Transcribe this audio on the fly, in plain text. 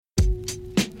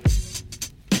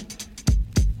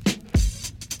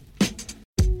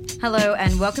Hello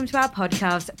and welcome to our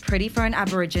podcast, Pretty for an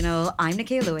Aboriginal. I'm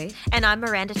Nakia Louie. And I'm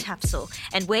Miranda Tapsell.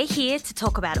 And we're here to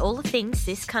talk about all the things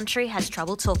this country has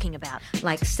trouble talking about.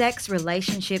 Like sex,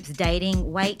 relationships,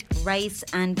 dating, weight, race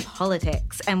and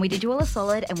politics. And we did you all a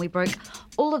solid and we broke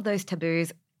all of those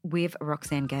taboos with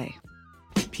Roxane Gay.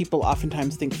 People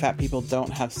oftentimes think fat people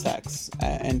don't have sex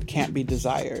and can't be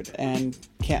desired and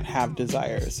can't have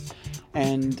desires.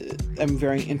 And I'm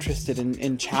very interested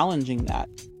in challenging that.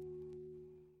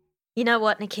 You know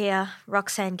what, Nakia?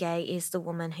 Roxane Gay is the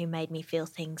woman who made me feel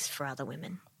things for other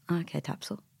women. Okay,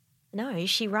 Tapsell. No,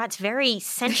 she writes very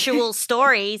sensual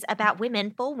stories about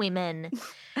women for women.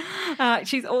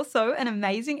 She's also an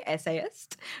amazing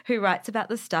essayist who writes about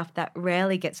the stuff that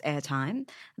rarely gets airtime,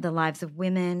 the lives of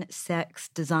women, sex,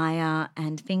 desire,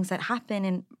 and things that happen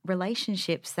in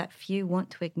relationships that few want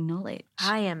to acknowledge.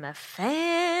 I am a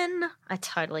fan. I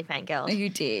totally fangirled. You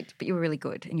did, but you were really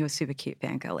good and you were super cute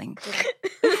fangirling.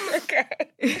 Okay.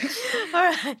 All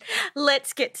right,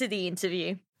 let's get to the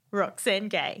interview. Roxane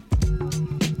Gay.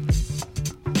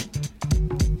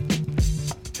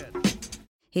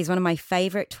 Here's one of my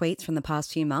favourite tweets from the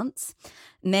past few months.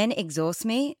 Men exhaust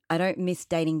me. I don't miss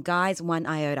dating guys one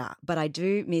iota, but I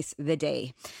do miss the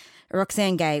D.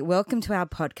 Roxane Gay, welcome to our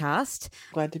podcast.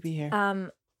 Glad to be here.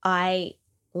 I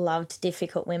loved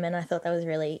Difficult Women. I thought that was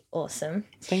really awesome.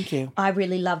 Thank you. I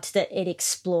really loved that it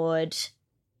explored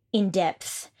in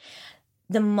depth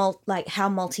the how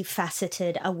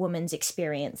multifaceted a woman's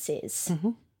experience is,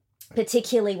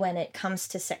 particularly when it comes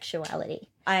to sexuality.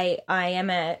 I am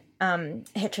a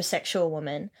heterosexual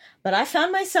woman, but I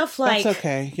found myself like... That's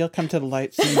okay. You'll come to the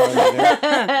light sooner or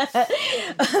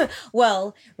later.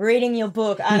 Well, reading your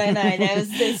book, I don't know.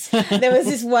 There was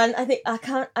this one. I think I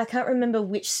can't remember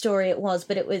which story it was,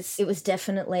 but it was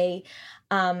definitely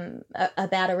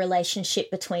about a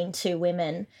relationship between two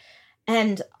women,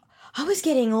 and I was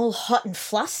getting all hot and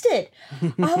flustered.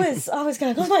 I was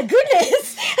going, oh my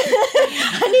goodness,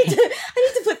 I need to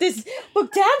put this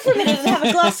book down for a minute and have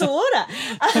a glass of water.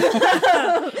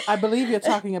 I believe you're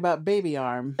talking about Baby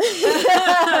Arm.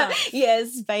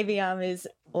 Yes, Baby Arm is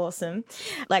awesome.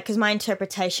 Because my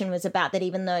interpretation was about that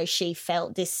even though she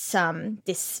felt this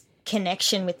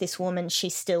connection with this woman, she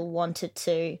still wanted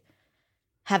to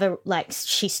have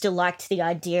she still liked the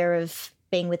idea of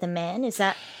being with a man. Is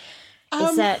that...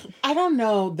 I don't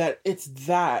know that it's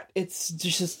that. It's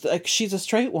just like she's a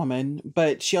straight woman,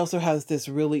 but she also has this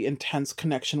really intense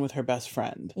connection with her best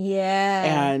friend.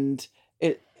 Yeah. And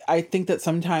I think that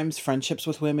sometimes friendships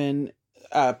with women,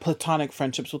 platonic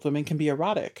friendships with women can be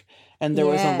erotic. And there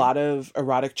was a lot of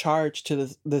erotic charge to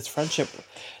this friendship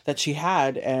that she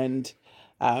had. And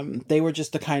they were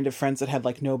just the kind of friends that had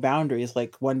like no boundaries.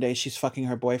 Like one day she's fucking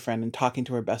her boyfriend and talking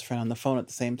to her best friend on the phone at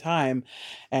the same time.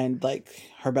 And like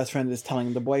her best friend is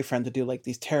telling the boyfriend to do like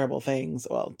these terrible things,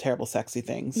 terrible sexy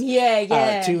things.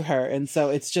 Yeah. To her. And so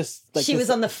it's just like she was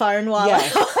on the phone while...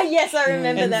 Yes, I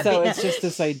remember and that. So it's just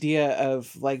this idea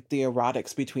of like the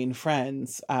erotics between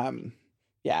friends.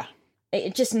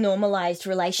 It just normalized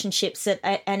relationships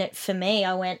for me,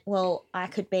 I went, well, I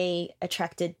could be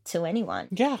attracted to anyone.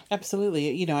 Yeah,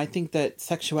 absolutely. You know, I think that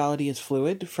sexuality is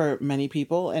fluid for many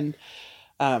people, and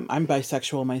I'm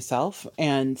bisexual myself.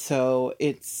 And so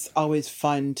it's always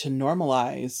fun to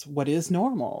normalize what is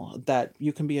normal, that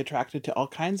you can be attracted to all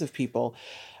kinds of people.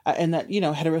 And that, you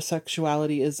know,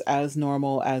 heterosexuality is as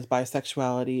normal as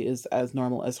bisexuality is as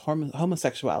normal as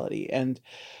homosexuality. And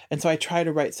so I try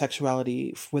to write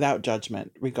sexuality without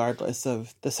judgment, regardless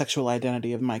of the sexual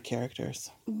identity of my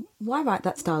characters. Why write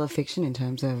that style of fiction in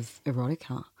terms of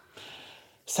erotica?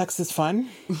 Sex is fun.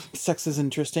 Sex is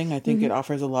interesting. I think it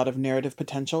offers a lot of narrative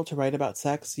potential to write about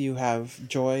sex. You have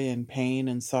joy and pain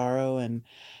and sorrow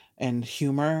and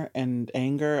humor and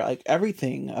anger, like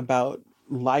everything about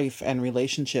life and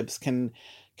relationships can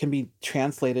be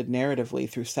translated narratively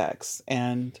through sex.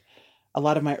 And a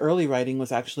lot of my early writing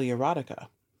was actually erotica.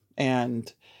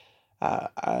 And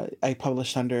I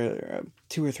published under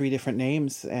 2 or 3 different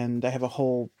names, and I have a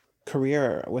whole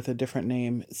career with a different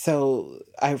name. So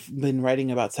I've been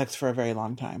writing about sex for a very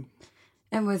long time.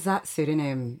 And was that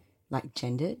pseudonym like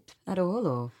gendered at all,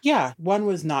 or? Yeah, one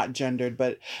was not gendered,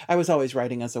 but I was always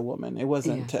writing as a woman. It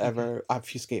wasn't to ever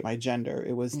obfuscate my gender.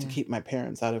 It was to keep my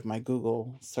parents out of my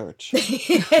Google search.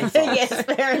 Yes,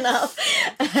 fair enough.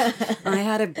 I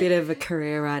had a bit of a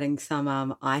career writing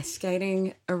some ice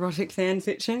skating erotic fan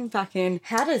fiction back in...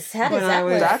 How does that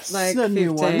work? That's like the 15.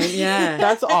 new one. Yeah.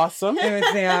 That's awesome. It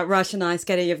was the Russian ice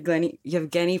skater Yevgeny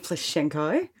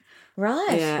Plushenko.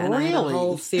 Right. Yeah, and I had a Really?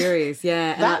 whole series.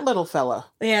 Yeah, and That little fella.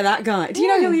 yeah, that guy. Do you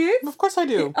know who he is? Of course I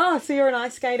do. Oh, so you're an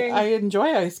ice skating. I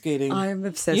enjoy ice skating. I'm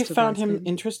obsessed You with found ice him skating.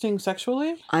 interesting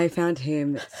sexually? I found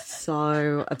him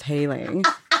so appealing.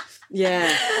 Yeah,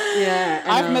 yeah. and,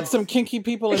 I've met some kinky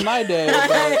people in my day. But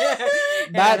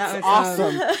that that's was,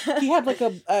 awesome. He had like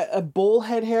a bowl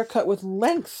head haircut with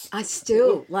length. I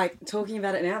still like talking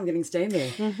about it now. I'm getting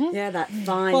steamy. Yeah, that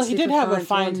fine. Well, he did super have a blonde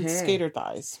fine hair. skater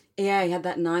thighs. Yeah, he had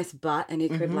that nice butt, and he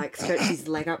could like stretch his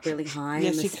leg up really high.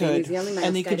 Yes, in the he scene. could. He's the only male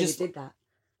And he skater could just- who did that.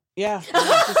 Yeah.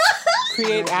 Just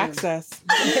create access.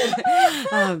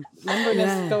 Numberness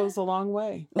Yeah. goes a long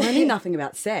way. Well, I knew nothing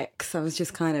about sex. I was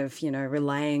just kind of,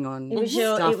 relaying on It was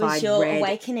your stuff I'd read.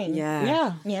 awakening. Yeah.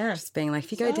 Yeah. Yeah. Just being like,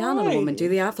 if you go down on a Right. woman, do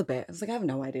the alphabet. I was like, I have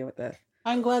no idea what the...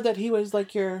 I'm glad that he was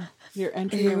like your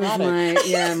entry He was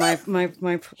erotic.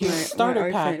 my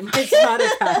starter pack. open- My starter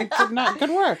pack. Good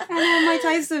work. And then my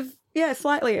taste of,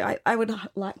 slightly, I would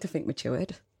like to think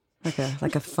matured.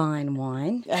 Like a fine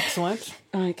wine. Excellent.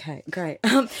 Okay, great.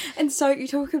 And so you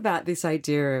talk about this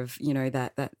idea of,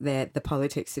 that the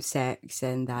politics of sex,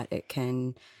 and that it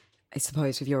can, I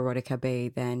suppose, with your erotica be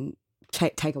then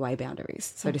take away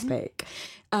boundaries, so to speak.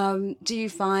 Do you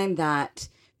find that,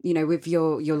 with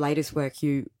your latest work,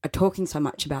 you are talking so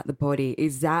much about the body?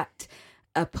 Is that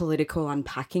a political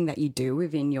unpacking that you do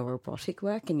within your erotic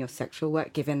work and your sexual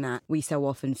work, given that we so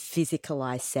often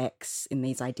physicalize sex in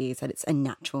these ideas that it's a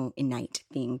natural, innate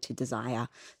thing to desire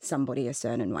somebody a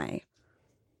certain way?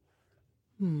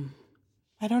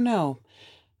 I don't know.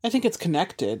 I think it's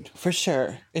connected for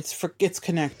sure. It's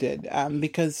connected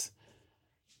because,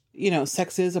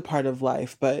 sex is a part of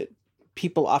life, but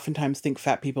people oftentimes think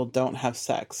fat people don't have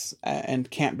sex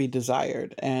and can't be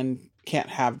desired and can't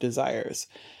have desires.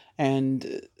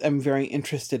 And I'm very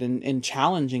interested in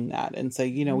challenging that and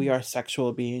say, we are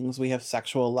sexual beings. We have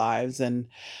sexual lives. And,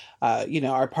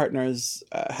 our partners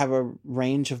have a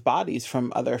range of bodies,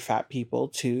 from other fat people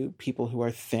to people who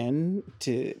are thin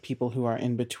to people who are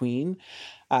in between.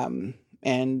 And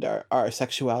our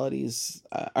sexualities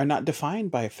are not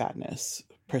defined by fatness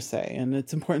per se. And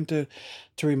it's important to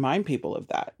remind people of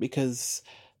that, because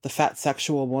the fat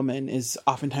sexual woman is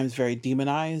oftentimes very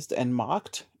demonized and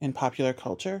mocked in popular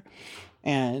culture.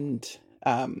 And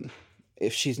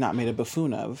if she's not made a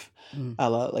buffoon of,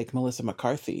 like Melissa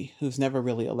McCarthy, who's never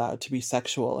really allowed to be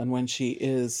sexual. And when she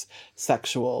is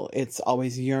sexual, it's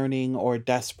always yearning or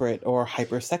desperate or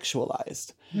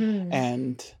hypersexualized.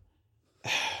 And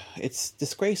it's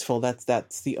disgraceful.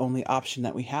 That's the only option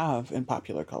that we have in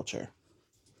popular culture.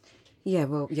 Yeah,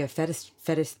 well, fetish.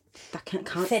 I can't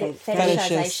say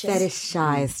Fetishization.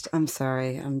 fetishized. I'm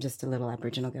sorry, I'm just a little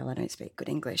Aboriginal girl. I don't speak good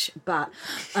English, but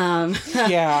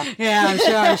Yeah. yeah,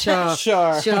 I'm sure.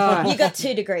 Sure. You got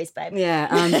 2 degrees, babe. Yeah,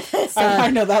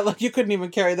 I know that. Look, you couldn't even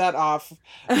carry that off.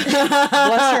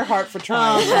 Bless your heart for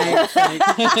trying.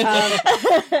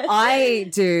 I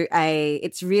do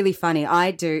it's really funny. I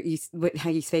do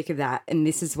how you speak of that, and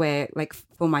this is where, like,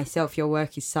 for myself, your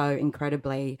work is so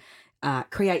incredibly.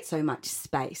 Create so much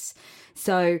space.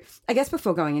 So I guess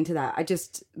before going into that,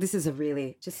 this is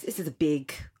a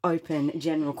big, open,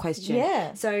 general question.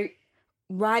 Yeah. So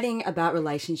writing about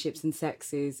relationships and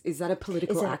sex is that a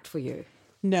political act for you?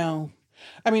 No.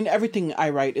 I mean, everything I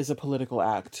write is a political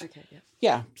act. Okay, yeah.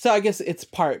 Yeah. So I guess it's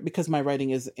part, because my writing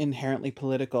is inherently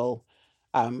political,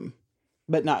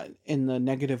 but not in the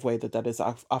negative way that is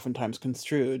oftentimes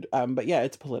construed. But yeah,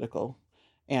 it's political.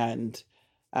 And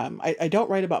I don't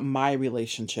write about my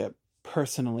relationship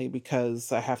personally,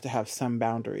 because I have to have some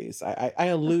boundaries. I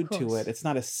allude to it. It's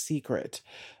not a secret,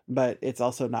 but it's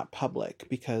also not public,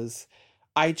 because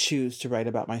I choose to write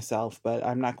about myself, but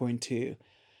I'm not going to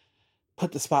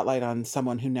put the spotlight on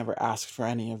someone who never asked for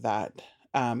any of that.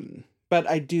 But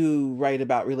I do write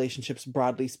about relationships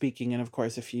broadly speaking. And of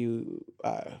course, if you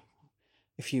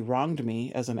wronged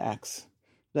me as an ex,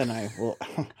 then I will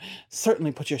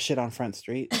certainly put your shit on Front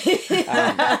Street. But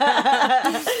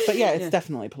yeah, it's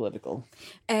definitely political.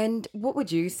 And what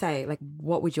would you say, like,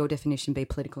 what would your definition be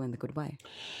political in the good way?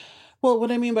 Well,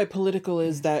 what I mean by political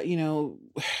is that,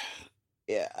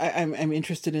 I'm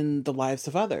interested in the lives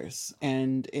of others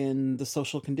and in the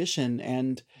social condition,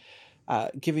 and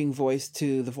giving voice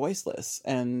to the voiceless,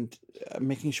 and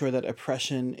making sure that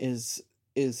oppression is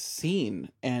seen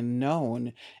and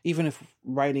known, even if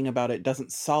writing about it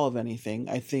doesn't solve anything.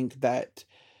 I think that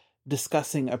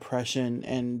discussing oppression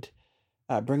and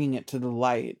bringing it to the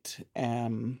light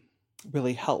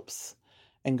really helps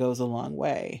and goes a long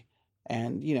way.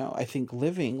 And, I think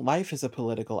life is a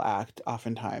political act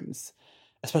oftentimes,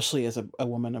 especially as a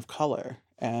woman of color.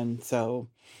 And so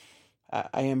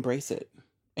I embrace it.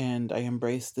 And I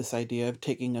embrace this idea of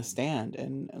taking a stand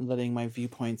and letting my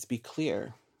viewpoints be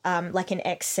clear. Like an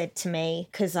ex said to me,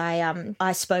 because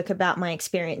I spoke about my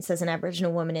experience as an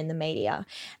Aboriginal woman in the media,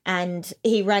 and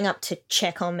he rang up to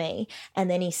check on me, and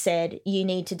then he said, "You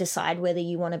need to decide whether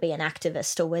you want to be an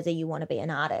activist or whether you want to be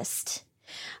an artist."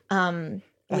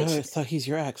 So he's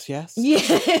your ex, yes? Yeah.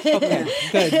 Okay,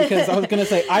 good. Because I was going to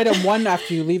say, item one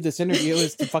after you leave this interview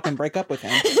is to fucking break up with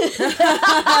him.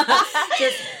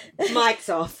 Just mics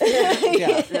off.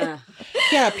 Yeah.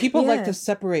 Yeah, people like Yeah. to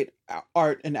separate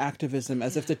art and activism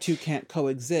as if the two can't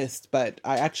coexist. But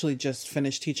I actually just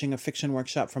finished teaching a fiction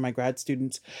workshop for my grad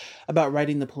students about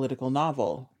writing the political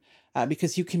novel.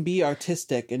 Because you can be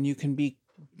artistic and you can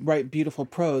write beautiful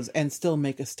prose and still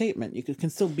make a statement. You can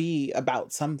still be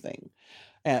about something.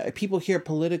 People hear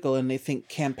political and they think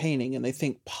campaigning and they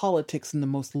think politics in the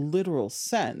most literal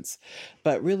sense,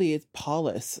 but really it's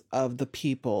polis of the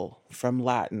people from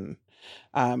Latin.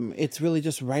 It's really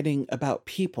just writing about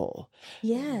people.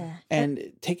 Yeah.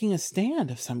 And taking a stand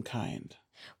of some kind.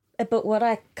 But what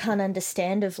I can't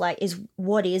understand is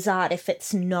what is art if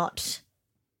it's not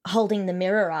holding the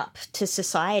mirror up to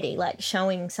society, like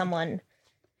showing someone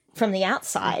from the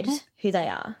outside who they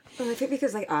are. Well, I think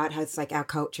because art has our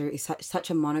culture is such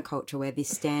a monoculture where this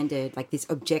standard, this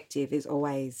objective is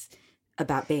always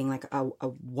about being a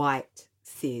white,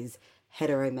 cis,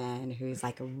 hetero man who's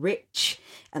rich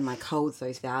and holds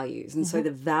those values. And so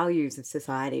the values of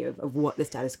society of what the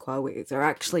status quo is are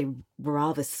actually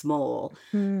rather small,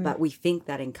 but we think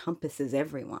that encompasses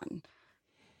everyone.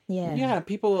 Yeah. Yeah,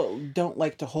 people don't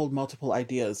like to hold multiple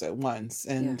ideas at once,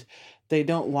 and they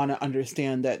don't want to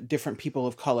understand that different people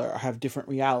of color have different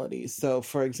realities. So,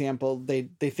 for example, they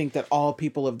think that all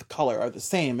people of the color are the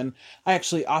same. And I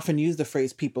actually often use the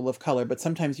phrase people of color, but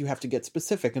sometimes you have to get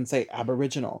specific and say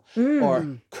Aboriginal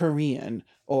or Korean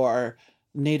or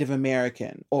Native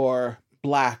American or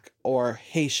Black or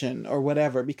Haitian or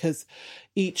whatever, because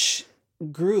each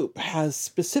group has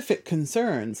specific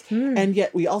concerns, and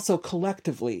yet we also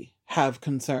collectively have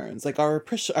concerns. Our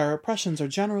oppressions are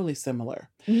generally similar,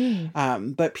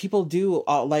 but people do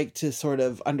like to sort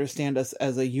of understand us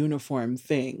as a uniform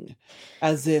thing,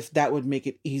 as if that would make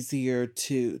it easier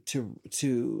to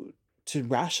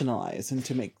rationalize and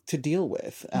to deal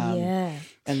with. And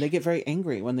they get very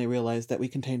angry when they realize that we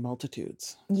contain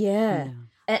multitudes. Yeah.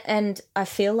 And I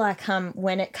feel like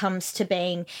when it comes to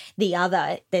being the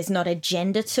other, there's not a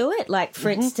gender to it. For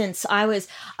instance, I was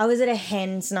at a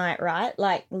hen's night, right?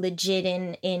 Legit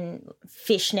in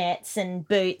fishnets and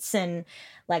boots and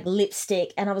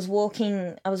lipstick, and I was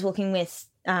walking with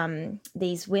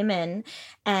these women,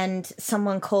 and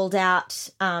someone called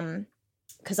out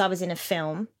because I was in a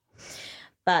film,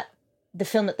 but the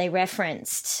film that they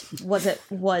referenced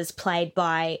was played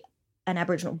by an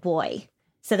Aboriginal boy.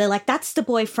 So they're like, that's the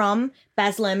boy from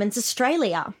Baz Luhrmann's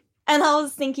Australia. And I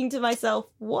was thinking to myself,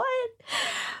 what?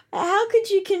 How could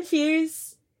you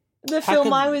confuse the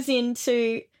film I was in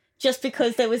to just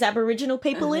because there was Aboriginal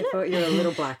people in it? They thought you were a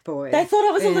little black boy. They thought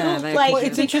I was a little Well,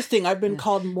 it's interesting. I've been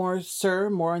called more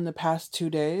in the past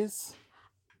 2 days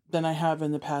than I have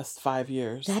in the past 5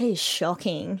 years. That is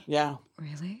shocking. Yeah.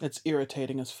 Really? It's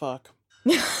irritating as fuck.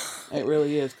 It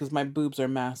really is, because my boobs are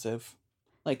massive.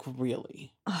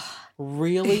 Really?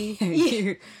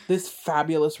 Really? This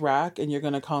fabulous rack, and you're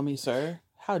going to call me sir?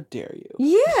 How dare you?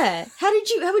 Yeah. How would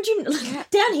you,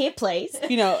 down here, please.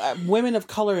 Women of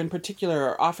color in particular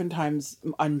are oftentimes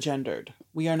ungendered.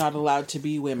 We are not allowed to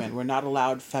be women. We're not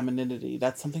allowed femininity.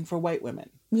 That's something for white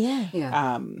women. Yeah.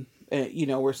 Yeah.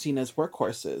 We're seen as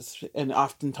workhorses, and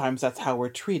oftentimes that's how we're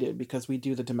treated, because we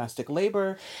do the domestic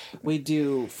labor, we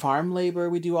do farm labor,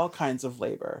 we do all kinds of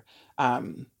labor.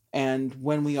 And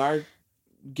when we are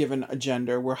given a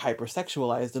gender, we're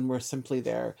hypersexualized, and we're simply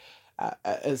there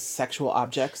as sexual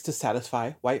objects to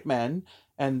satisfy white men.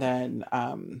 And then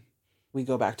we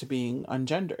go back to being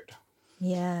ungendered.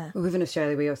 Yeah. Well, within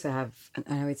Australia, we also have, and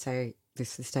I would say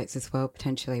this the States as well,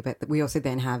 potentially, but we also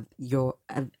then have you're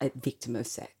a victim of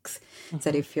sex. So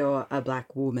that if you're a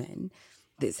black woman,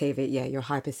 that's either, you're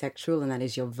hypersexual and that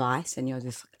is your vice and you're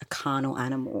just a carnal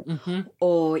animal,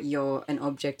 or you're an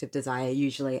object of desire,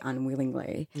 usually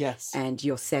unwillingly. Yes. And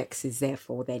your sex is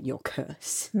therefore then your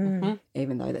curse,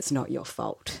 even though that's not your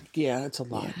fault. Yeah, it's a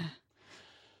lot.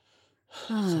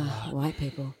 White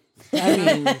people. I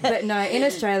mean, But no, in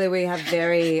Australia we have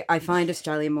I find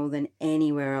Australia more than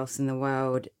anywhere else in the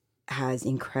world has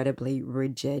incredibly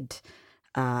rigid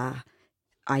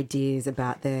ideas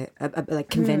about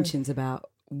conventions about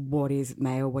what is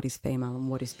male, what is female, and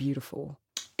what is beautiful.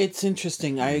 it's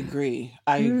interesting. I agree.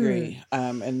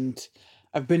 And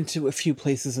I've been to a few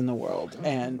places in the world,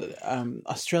 and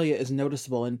Australia is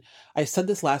noticeable. And I said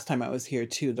this last time I was here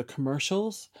too. The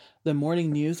commercials, the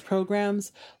morning news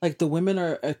programs, like the women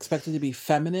are expected to be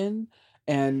feminine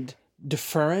and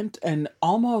deferent and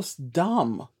almost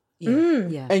dumb.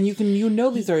 Yeah. And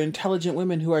these are intelligent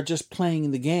women who are just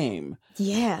playing the game.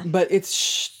 Yeah. But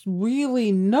it's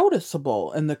really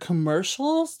noticeable in the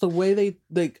commercials, the way they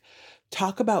like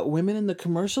talk about women in the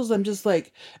commercials. I'm just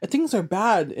like, things are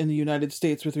bad in the United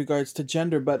States with regards to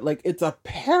gender, but like it's a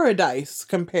paradise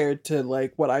compared to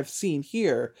like what I've seen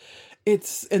here.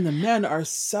 And the men are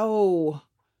so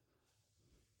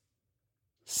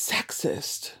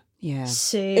sexist. Yeah.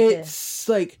 Super. It's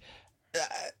like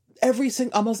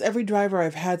almost every driver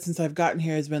I've had since I've gotten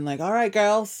here has been like, all right,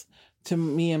 girls, to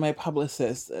me and my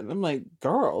publicist. And I'm like,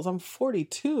 girls, I'm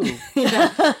 42.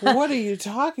 What are you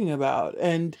talking about?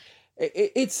 And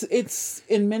it's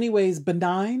in many ways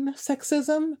benign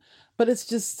sexism, but it's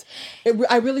just,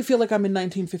 I really feel like I'm in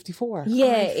 1954.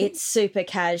 Yeah, it's super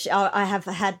cash. I have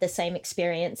had the same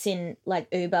experience in like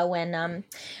Uber when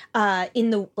in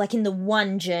the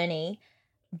one journey,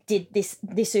 did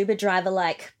this Uber driver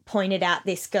like pointed out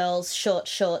this girl's short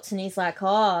shorts, and he's like,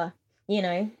 oh,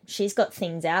 she's got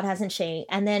things out, hasn't she?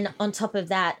 And then on top of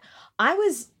that, I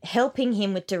was helping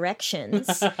him with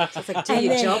directions. So it's like, do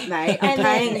your job, mate. I'm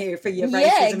paying you for your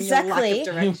racism and your lack of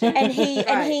direction. And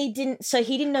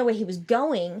he didn't know where he was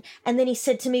going. And then he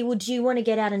said to me, well, do you want to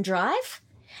get out and drive?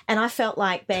 And I felt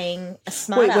like being a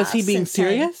smart Wait, was he being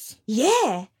serious?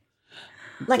 Yeah.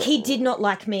 Like he did not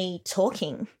like me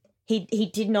talking. He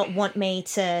did not want me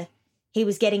to, he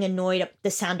was getting annoyed at the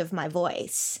sound of my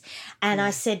voice. And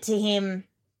I said to him,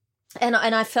 and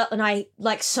I felt, and I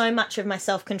like so much of my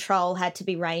self-control had to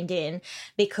be reined in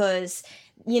because,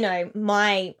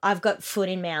 I've got foot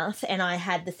in mouth, and I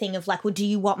had the thing of like, well, do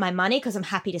you want my money? Because I'm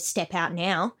happy to step out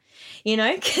now,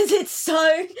 because it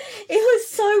was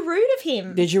so rude of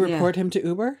him. Did you report him to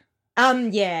Uber?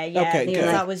 Yeah. Okay, because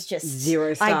good. I was just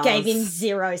 0 stars. I gave him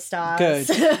 0 stars. Good,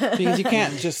 because you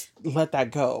can't just let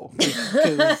that go.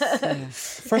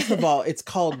 First of all, it's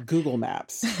called Google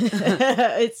Maps.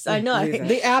 I know.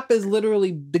 The app is literally,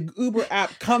 the Uber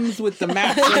app comes with the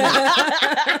maps in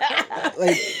it.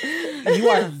 Like, you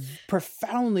are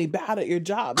profoundly bad at your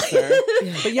job, sir.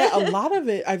 But yeah, a lot of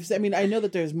it, I know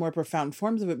that there's more profound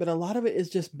forms of it, but a lot of it is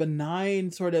just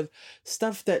benign sort of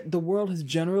stuff that the world has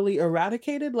generally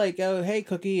eradicated, like, oh, hey,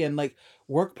 cookie, and like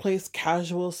workplace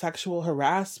casual sexual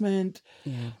harassment.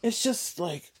 Yeah. It's just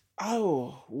like,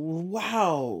 oh,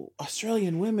 wow,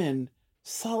 Australian women,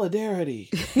 solidarity.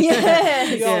 Yeah.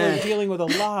 Y'all are dealing with a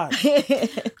lot.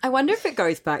 I wonder if it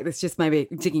goes back, that's just maybe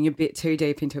digging a bit too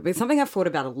deep into it, but it's something I've thought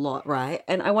about a lot, right?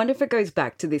 And I wonder if it goes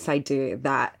back to this idea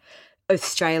that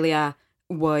Australia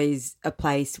was a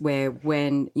place where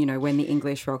when the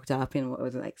English rocked up in,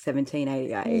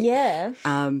 1788? Yeah.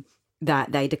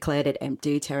 That they declared it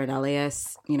empty. Terra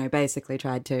Nullius, basically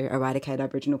tried to eradicate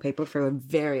Aboriginal people through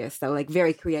they were like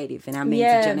very creative in our means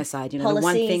of genocide. The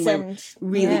one thing we're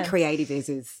really creative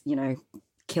is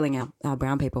killing our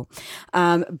brown people.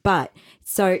 But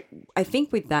so I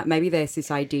think with that, maybe there's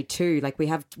this idea too, like we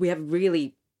have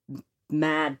really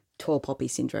mad tall poppy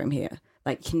syndrome here.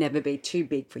 Like, you can never be too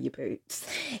big for your boots.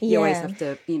 You always have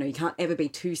to, you can't ever be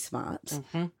too smart.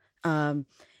 Mm-hmm.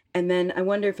 And then I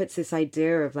wonder if it's this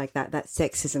idea of like that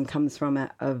sexism comes from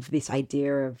of this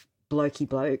idea of blokey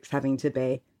blokes having to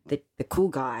be the cool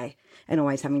guy and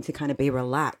always having to kind of be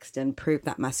relaxed and prove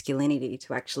that masculinity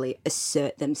to actually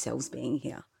assert themselves being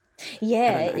here.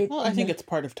 Yeah. I think it's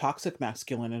part of toxic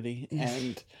masculinity.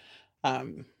 And,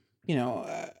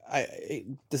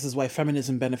 this is why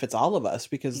feminism benefits all of us,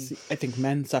 because I think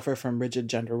men suffer from rigid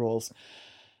gender roles.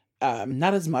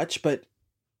 Not as much, but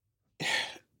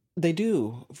they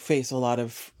do face a lot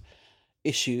of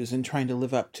issues in trying to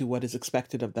live up to what is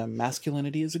expected of them.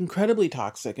 Masculinity is incredibly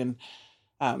toxic, and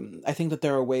I think that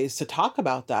there are ways to talk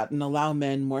about that and allow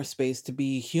men more space to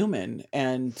be human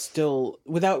and still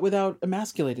without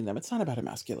emasculating them. It's not about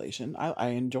emasculation. I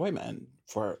enjoy men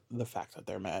for the fact that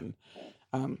they're men,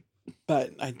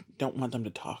 but I don't want them to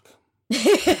talk.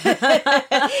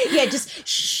 Yeah, just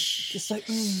shh. Just like,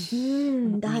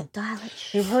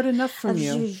 dialect. We've heard enough from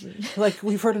you. Like,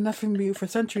 we've heard enough from you for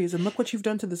centuries, and look what you've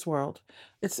done to this world.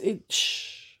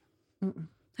 Shh. Mm-mm.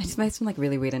 I just made some like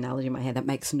really weird analogy in my head that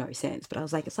makes no sense, but I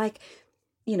was like, it's like,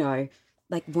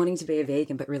 like wanting to be a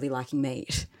vegan but really liking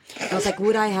meat. I was like,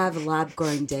 would I have a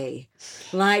lab-grown D?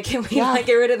 Like, can we like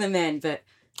get rid of the men but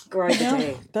grow the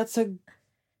D?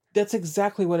 That's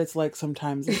exactly what it's like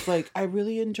sometimes. It's like, I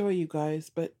really enjoy you guys,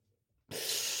 but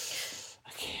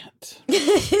I can't.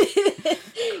 not.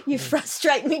 You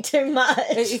frustrate me too much.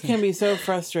 It can be so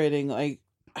frustrating. Like,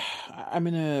 I'm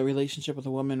in a relationship with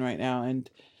a woman right now, and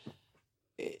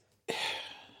it's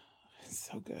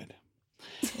so good.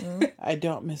 I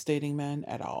don't miss dating men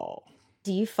at all.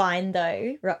 Do you find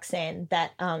though, Roxanne,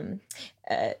 that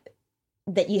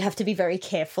that you have to be very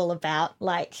careful about,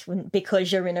 like,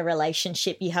 because you're in a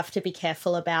relationship, you have to be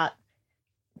careful about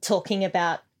talking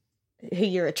about who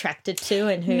you're attracted to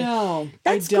and who? No,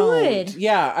 That's I don't. good.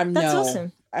 Yeah, That's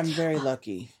awesome. I'm very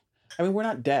lucky. I mean, we're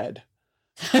not dead.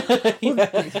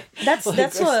 That's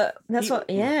what.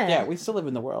 Yeah. Yeah, we still live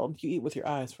in the world. You eat with your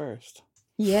eyes first.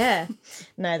 Yeah.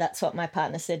 No, that's what my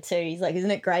partner said too. He's like, isn't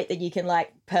it great that you can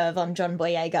like perv on John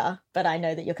Boyega, but I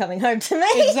know that you're coming home to me?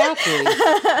 Exactly.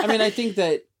 I mean, I think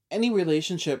that any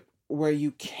relationship where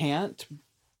you can't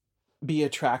be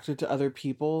attracted to other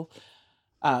people,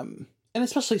 and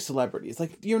especially celebrities,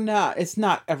 like it's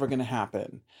not ever going to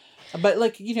happen. But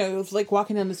like, it's like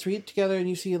walking down the street together and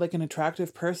you see like an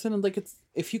attractive person, and like,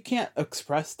 if you can't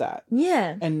express that,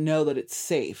 yeah, and know that it's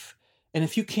safe, and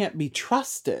if you can't be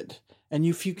trusted, and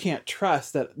if you can't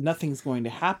trust that nothing's going to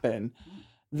happen,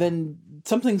 then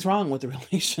something's wrong with the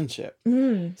relationship.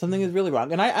 Something is really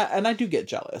wrong. And I do get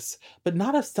jealous, but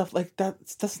not of stuff like that.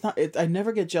 That's not it. I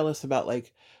never get jealous about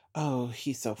like, oh,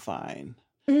 he's so fine.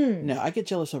 No, I get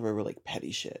jealous over really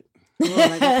petty shit. Well,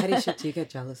 like what petty shit do you get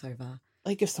jealous over?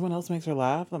 Like if someone else makes her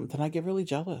laugh, then I get really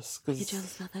jealous. I get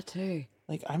jealous about that too.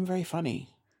 Like I'm very funny.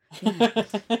 Yeah.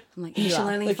 I'm like, you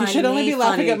should only be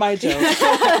laughing at my jokes.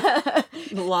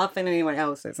 Laughing at anyone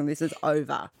else's, and this is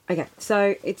over. Okay,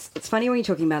 so it's funny when you're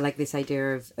talking about like this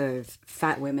idea of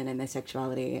fat women and their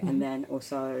sexuality, and then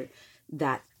also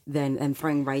that and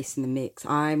throwing race in the mix.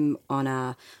 I'm on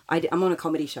a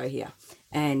comedy show here,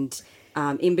 and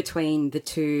in between the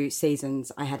 2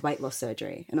 seasons, I had weight loss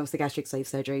surgery, and it was the gastric sleeve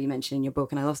surgery you mentioned in your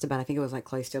book, and I lost I think it was like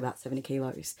close to about 70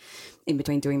 kilos in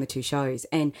between doing the 2 shows.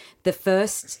 And the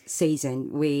first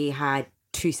season, we had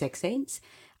 2 sex scenes,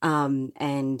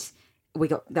 and we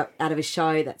got that out of a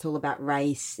show that's all about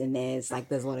race, and there's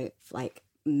a lot of like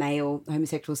male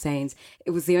homosexual scenes.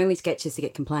 It was the only sketches to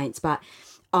get complaints, but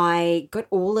I got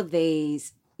all of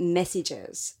these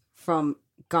messages from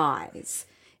guys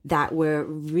that were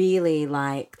really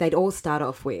like, they'd all start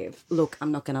off with, look,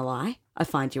 I'm not going to lie, I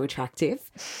find you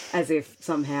attractive, as if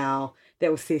somehow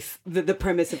there was this, the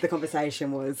premise of the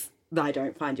conversation was, I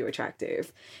don't find you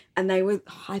attractive. And they were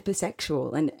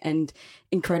hypersexual and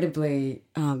incredibly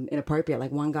inappropriate.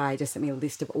 Like one guy just sent me a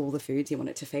list of all the foods he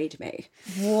wanted to feed me.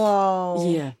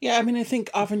 Whoa. Yeah. Yeah, I mean, I think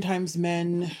oftentimes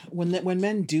men, when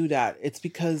men do that, it's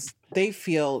because they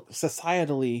feel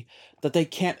societally that they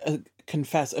can't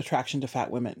confess attraction to fat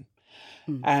women.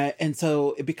 And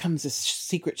so it becomes this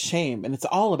secret shame, and it's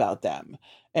all about them.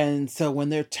 And so when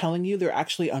they're telling you, they're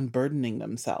actually unburdening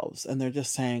themselves, and they're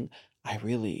just saying, I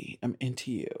really am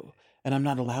into you, and I'm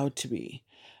not allowed to be.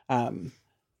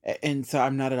 And so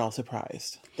I'm not at all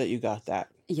surprised that you got that.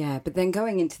 Yeah, but then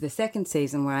going into the second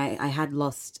season where I had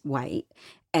lost weight,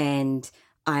 and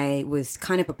I was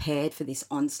kind of prepared for this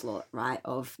onslaught, right,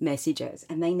 of messages,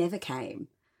 and they never came.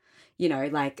 You know,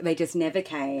 like they just never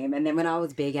came. And then when I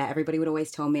was bigger, everybody would always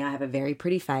tell me I have a very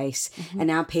pretty face. And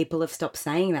now people have stopped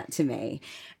saying that to me.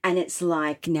 And it's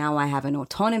like now I have an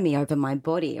autonomy over my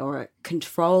body, or a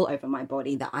control over my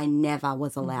body that I never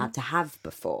was allowed to have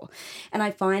before. And I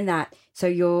find that, so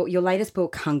your latest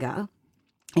book, Hunger,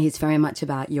 is very much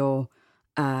about your,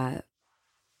 the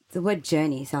word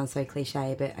journey sounds so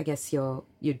cliche, but I guess your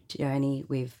journey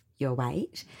with your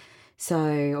weight. So,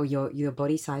 or your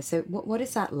body size. So what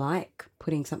is that like,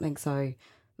 putting something so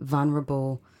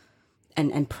vulnerable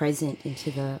and present into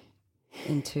the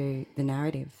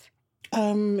narrative?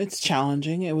 It's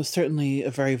challenging. It was certainly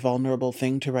a very vulnerable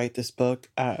thing to write this book.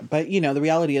 But, the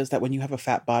reality is that when you have a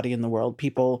fat body in the world,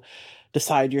 people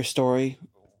decide your story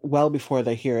well before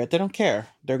they hear it. They don't care.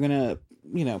 They're going to,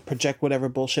 project whatever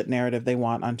bullshit narrative they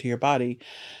want onto your body.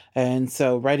 And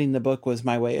so writing the book was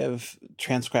my way of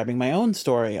transcribing my own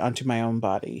story onto my own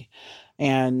body.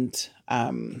 And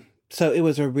so it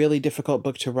was a really difficult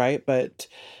book to write, but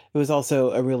it was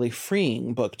also a really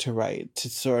freeing book to write, to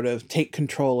sort of take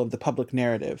control of the public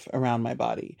narrative around my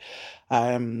body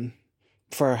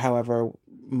for however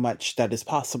much that is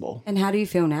possible. And how do you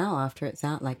feel now after it's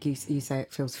out? Like you say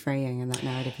it feels freeing and that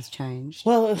narrative has changed.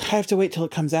 Well, I have to wait till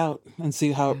it comes out and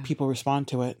see how people respond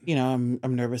to it. I'm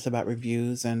nervous about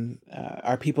reviews, and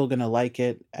are people going to like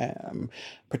it?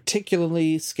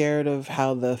 Particularly scared of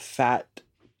how the fat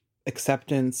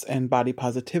acceptance and body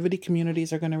positivity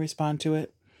communities are going to respond to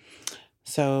it.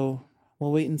 So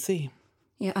we'll wait and see.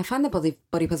 Yeah, I find the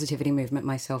body positivity movement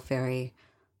myself very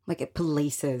Like it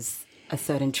polices a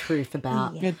certain truth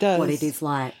about It does. what it is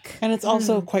like. And it's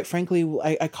also, quite frankly,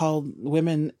 I call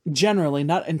women generally,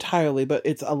 not entirely, but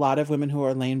it's a lot of women who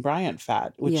are Lane Bryant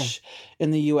fat, which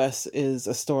in the U.S. is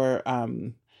a store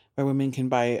where women can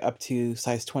buy up to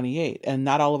size 28. And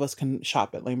not all of us can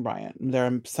shop at Lane Bryant. There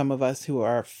are some of us who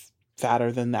are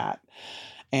fatter than that.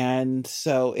 And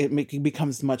so it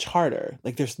becomes much harder.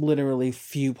 Like there's literally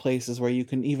few places where you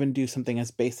can even do something as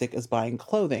basic as buying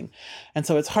clothing. And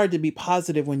so it's hard to be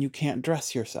positive when you can't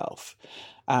dress yourself.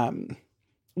 And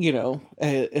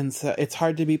so it's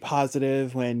hard to be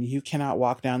positive when you cannot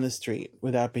walk down the street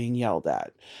without being yelled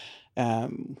at.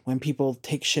 When people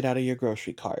take shit out of your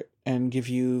grocery cart and give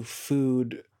you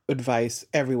food advice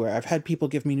everywhere. I've had people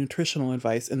give me nutritional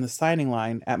advice in the signing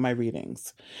line at my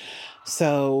readings.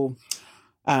 So...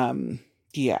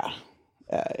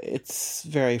 it's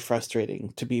very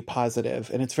frustrating to be positive,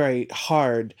 and it's very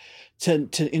hard to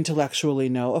intellectually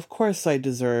know, of course I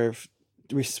deserve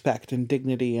respect and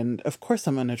dignity, and of course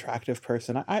I'm an attractive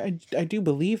person. I do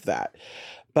believe that,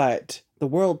 but the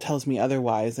world tells me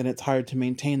otherwise, and it's hard to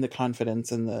maintain the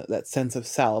confidence and that sense of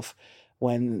self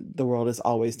when the world is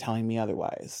always telling me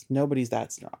otherwise. Nobody's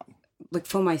that strong. Look,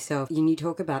 for myself, you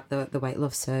talk about the weight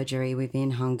loss surgery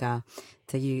within hunger.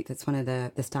 So that's one of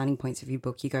the starting points of your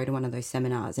book. You go to one of those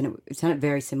seminars, and it sounded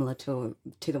very similar to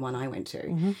the one I went to.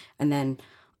 Mm-hmm. And then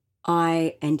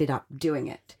I ended up doing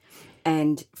it.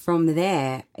 And from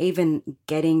there, even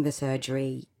getting the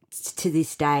surgery to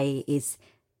this day is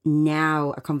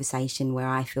now a conversation where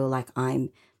I feel like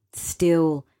I'm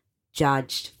still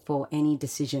judged for any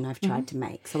decision I've tried to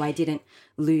make. So I didn't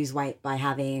lose weight by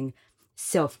having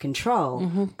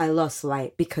self-control. I lost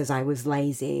weight because I was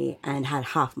lazy and had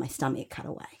half my stomach cut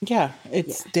away. Yeah,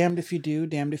 it's damned if you do,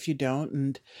 damned if you don't.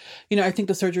 And, I think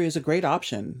the surgery is a great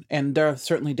option. And there are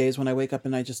certainly days when I wake up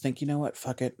and I just think, you know what,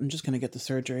 fuck it, I'm just going to get the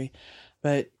surgery.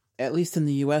 But at least in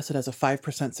the U.S., it has a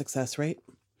 5% success rate.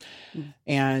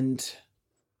 And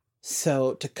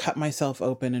so to cut myself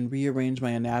open and rearrange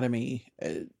my anatomy,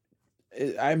 it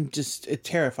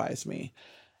terrifies me.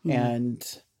 And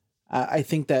I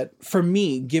think that for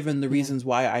me, given the reasons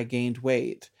why I gained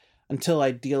weight, until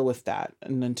I deal with that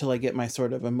and until I get my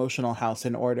sort of emotional house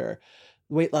in order,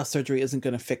 weight loss surgery isn't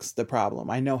going to fix the problem.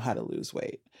 I know how to lose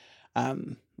weight,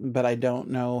 but I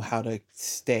don't know how to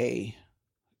I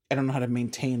don't know how to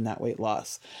maintain that weight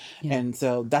loss. Yeah. And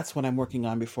so that's what I'm working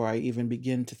on before I even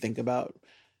begin to think about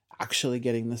actually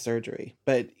getting the surgery.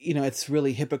 But, it's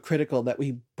really hypocritical that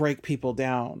we break people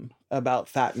down about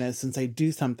fatness and say,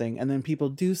 do something. And then people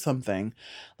do something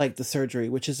like the surgery,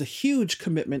 which is a huge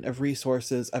commitment of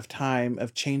resources, of time,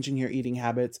 of changing your eating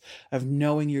habits, of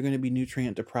knowing you're going to be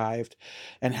nutrient deprived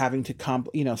and having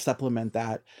to, supplement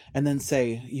that, and then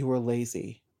say you were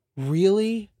lazy.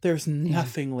 Really? There's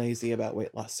nothing lazy about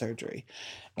weight loss surgery.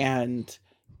 And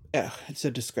it's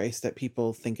a disgrace that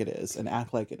people think it is and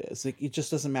act like it is. Like, it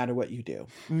just doesn't matter what you do.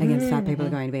 Against fat people are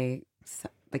going to be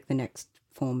like the next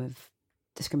form of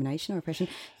discrimination or oppression.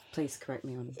 Please correct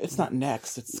me on. It's not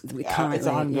next. It's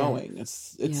ongoing. Yeah.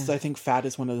 It's. I think fat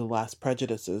is one of the last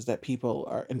prejudices that people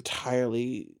are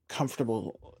entirely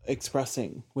comfortable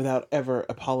expressing without ever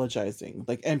apologizing.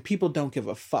 And people don't give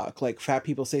a fuck. Like, fat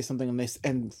people say something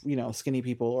and skinny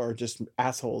people or just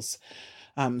assholes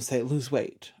say lose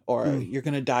weight or you're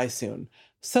gonna die soon.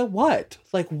 So what?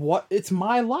 What? It's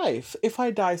my life. If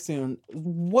I die soon,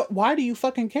 why do you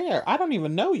fucking care? I don't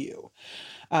even know you.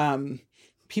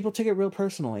 People take it real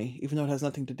personally, even though it has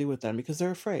nothing to do with them, because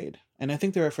they're afraid. And I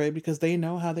think they're afraid because they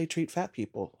know how they treat fat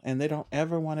people, and they don't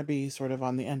ever want to be sort of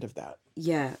on the end of that.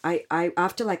 Yeah, I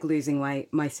after losing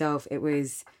weight myself, it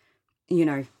was,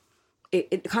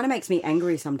 it kind of makes me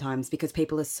angry sometimes because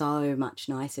people are so much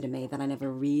nicer to me that I never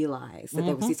realized that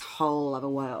there was this whole other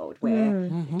world where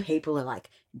people are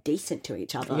decent to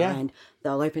each other and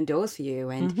they'll open doors for you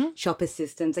and shop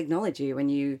assistants acknowledge you when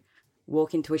you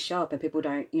walk into a shop, and people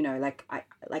don't,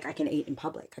 I can eat in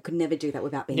public. I could never do that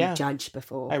without being judged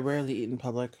before. I rarely eat in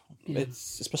public.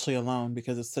 It's especially alone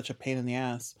because it's such a pain in the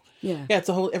ass. Yeah. Yeah,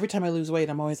 every time I lose weight,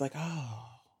 I'm always like, oh,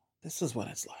 this is what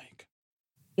it's like.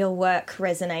 Your work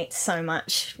resonates so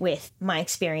much with my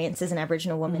experience as an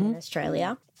Aboriginal woman in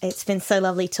Australia. It's been so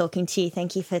lovely talking to you.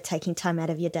 Thank you for taking time out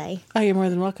of your day. Oh, you're more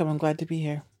than welcome. I'm glad to be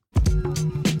here.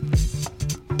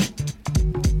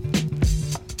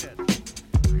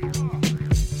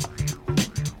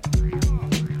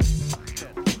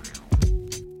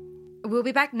 We'll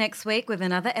be back next week with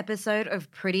another episode of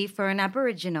Pretty for an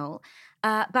Aboriginal.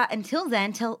 But until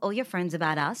then, tell all your friends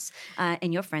about us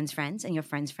and your friends' friends and your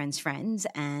friends' friends' friends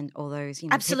and all those,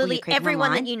 absolutely people you everyone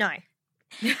online. that you know.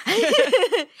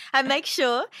 And make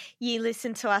sure you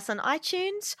listen to us on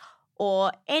iTunes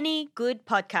or any good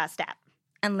podcast app.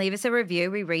 And leave us a review.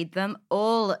 We read them,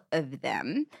 all of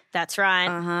them. That's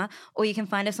right. Or you can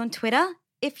find us on Twitter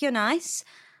if you're nice.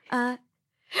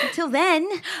 Until then,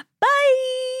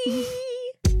 Bye.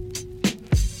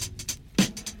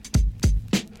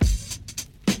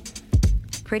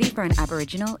 Pretty for an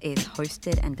Aboriginal is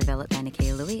hosted and developed by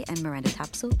Nakia Louie and Miranda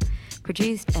Tapsell.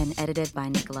 Produced and edited by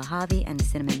Nicola Harvey and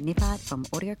Cinnamon Nippard from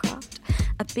Audiocraft.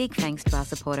 A big thanks to our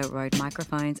supporter Rode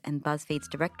Microphones and BuzzFeed's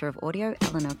Director of Audio,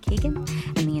 Eleanor Keegan,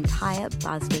 and the entire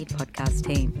BuzzFeed podcast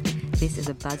team. This is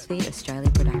a BuzzFeed Australia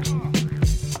production.